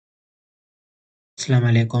Assalamu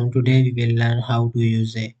alaikum. Today we will learn how to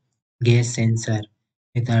use a gas sensor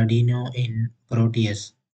with Arduino in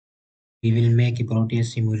Proteus. We will make a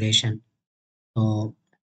Proteus simulation. So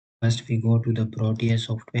first we go to the Proteus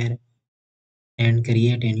software and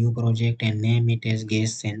create a new project and name it as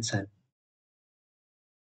gas sensor.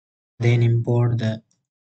 Then import the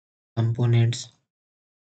components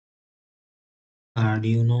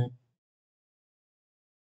Arduino,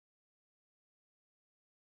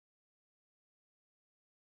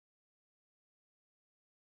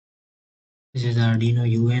 this is Arduino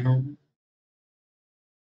UNO,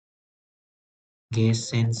 gas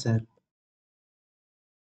sensor,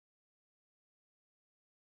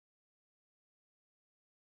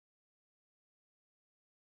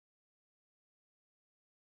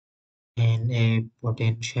 and a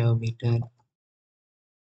potentiometer,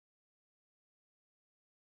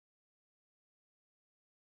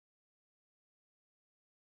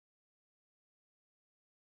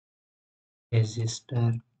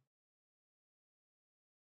 resistor,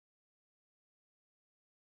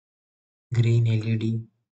 green LED.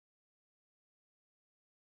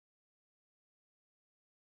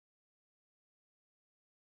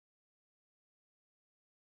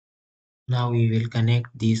 Now we will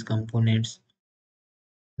connect these components,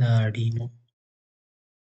 the Arduino.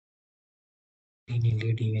 Green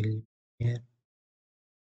LED will be here.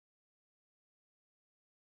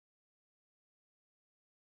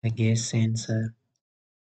 The gas sensor,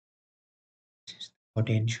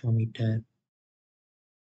 potentiometer,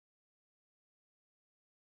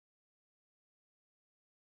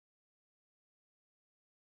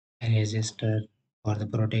 a resistor for the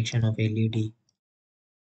protection of LED.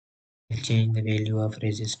 We'll change the value of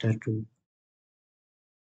resistor to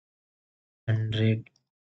 100.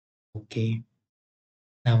 Okay.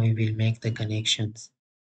 Now we will make the connections.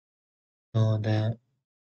 So the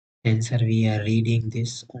sensor we are reading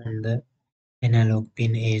this on the analog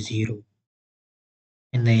pin A0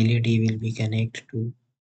 and the LED will be connected to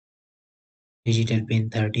digital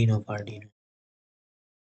pin 13 of Arduino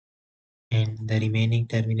and the remaining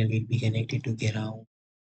terminal will be connected to ground.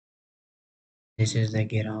 This is the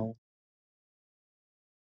ground,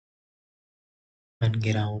 one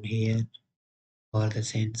ground here for the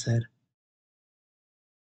sensor,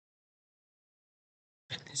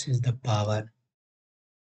 and this is the power.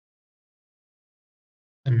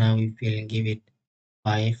 And now we will give it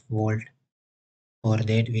 5 volt. For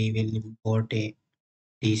that we will import a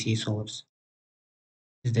DC source.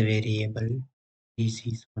 This is the variable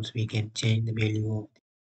DC source. We can change the value of it.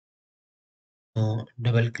 So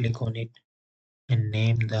double click on it and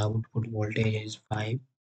name the output voltage as 5.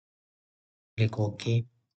 Click OK.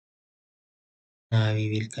 Now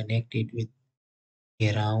we will connect it with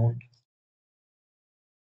ground.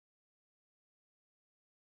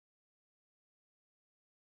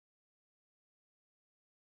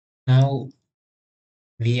 Now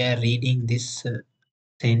we are reading this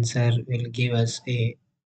sensor will give us a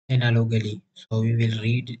analogically. So we will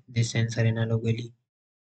read this sensor analogically,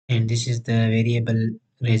 and this is the variable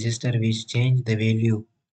resistor which change the value.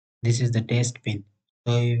 This is the test pin.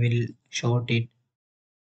 So we will short it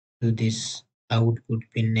to this output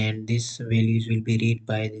pin and this values will be read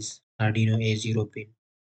by this Arduino A0 pin.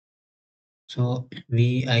 So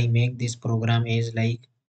I make this program as like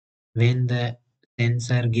when the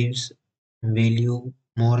sensor gives value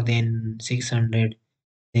more than 600,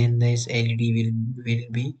 then this LED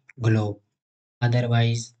will be glow.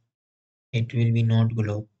 Otherwise it will be not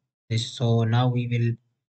glow. So now we will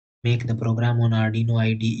make the program on Arduino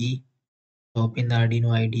IDE. So open the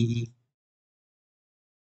Arduino IDE.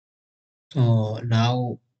 So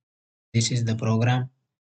now this is the program.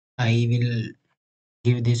 I will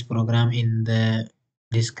give this program in the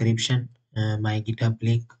description, my GitHub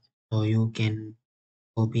link, so you can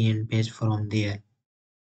copy and paste from there.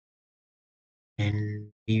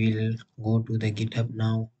 And we will go to the GitHub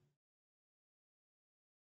now.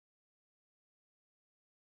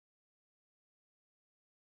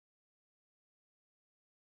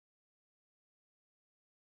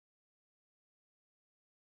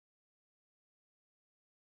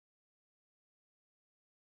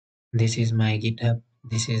 This is my GitHub.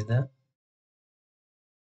 This is the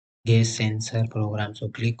gas sensor program. So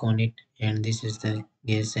click on it, and this is the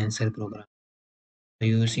gas sensor program. So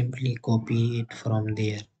you simply copy it from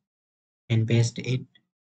there and paste it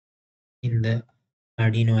in the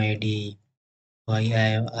Arduino IDE. So I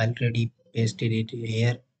have already pasted it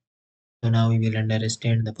here. So now we will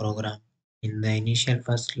understand the program. In the initial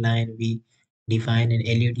first line, we define an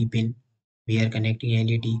LED pin. We are connecting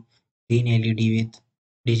LED, green LED with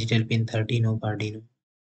digital pin 13 of Arduino,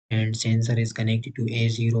 and sensor is connected to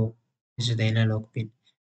A0 This is the analog pin,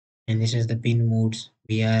 and this is the pin modes.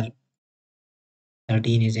 VR13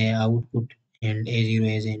 is a output and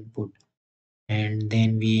A0 is input, and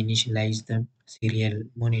then we initialize the serial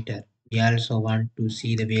monitor. We also want to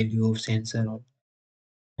see the value of sensor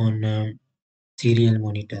on serial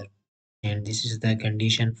monitor, and this is the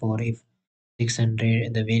condition for if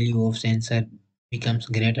 600 the value of sensor becomes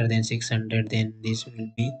greater than 600, then this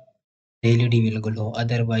will be the LED will glow,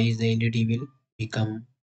 otherwise the LED will become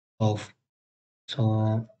off.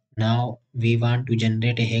 So now we want to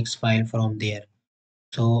generate a hex file from there.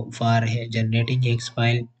 So for generating hex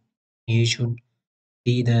file, you should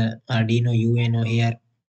see the Arduino UNO here.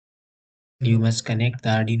 You must connect the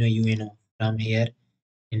Arduino UNO from here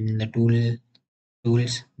in the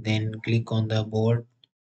tools, then click on the boards,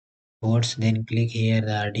 then click here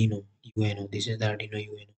the Arduino UNO. This is the Arduino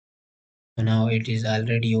UNO. So now it is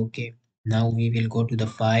already okay. Now we will go to the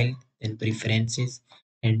file, then preferences,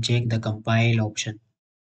 and check the compile option.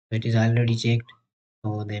 So it is already checked.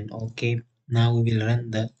 So then okay. Now we will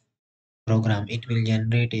run the program. It will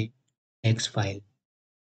generate a hex file.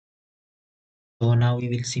 So now we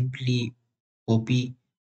will simply copy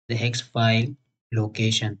the hex file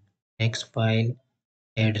location, hex file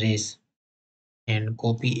address, and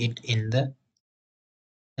copy it in the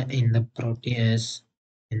Proteus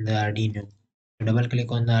in the Arduino. So double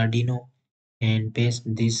click on the Arduino and paste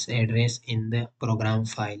this address in the program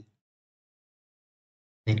file.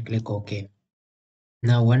 Then click OK.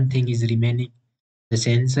 Now one thing is remaining. The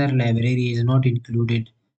sensor library is not included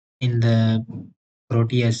in the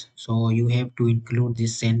Proteus, so you have to include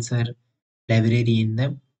this sensor library in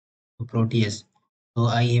the Proteus. So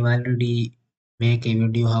I have already make a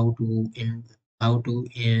video how to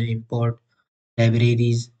import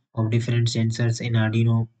libraries of different sensors in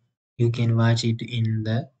Arduino. You can watch it in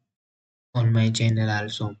the on my channel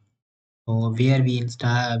also. So where we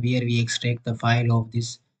extract the file of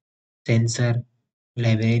this sensor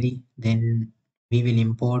library, then we will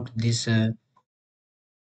import this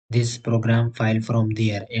program file from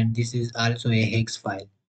there, and this is also a hex file.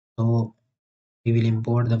 So we will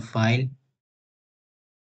import the file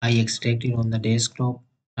I extracted on the desktop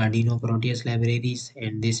Arduino Proteus libraries,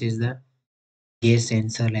 and this is the gas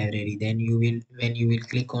sensor library. Then when you will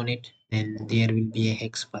click on it, then there will be a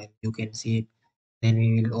hex file. You can see it. Then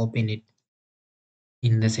we will open it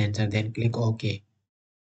in the sensor. Then click OK.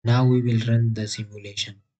 Now we will run the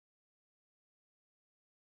simulation.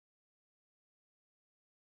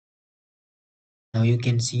 Now you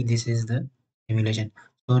can see this is the simulation.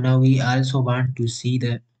 So now we also want to see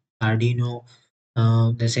the Arduino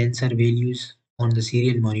the sensor values on the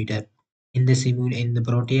serial monitor. In the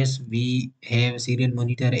Proteus, we have serial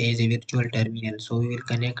monitor as a virtual terminal. So we will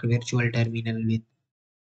connect virtual terminal with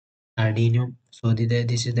Arduino. So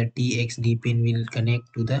this is the TXD pin will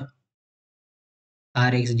connect to the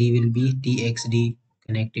RXD will be TXD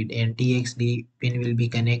connected, and TXD pin will be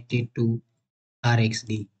connected to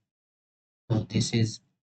RXD. So this is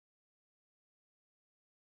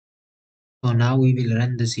so now we will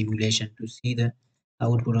run the simulation to see the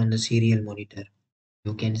output on the serial monitor.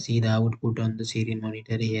 You can see the output on the serial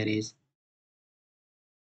monitor here is.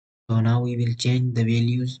 So now we will change the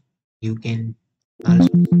values. You can also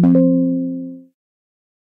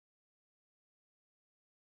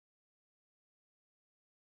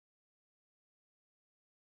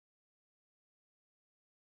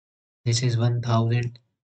this is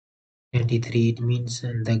 1023. It means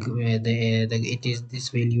it is this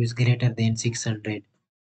value is greater than 600.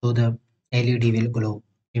 So the LED will glow.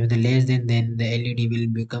 If the less than, then the LED will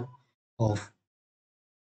become off,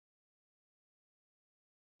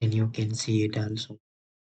 and you can see it also.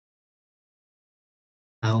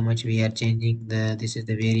 How much we are changing the this is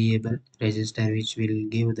the variable register which will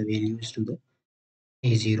give the values to the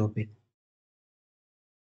A0 pin.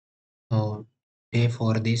 So pay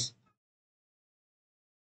for this.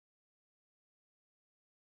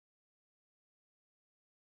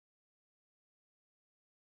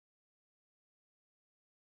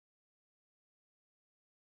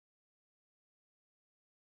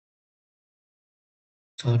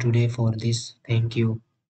 So today for this, thank you.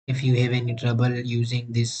 If you have any trouble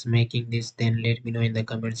using this, making this, then let me know in the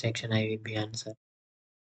comment section. I will be answer.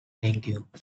 Thank you.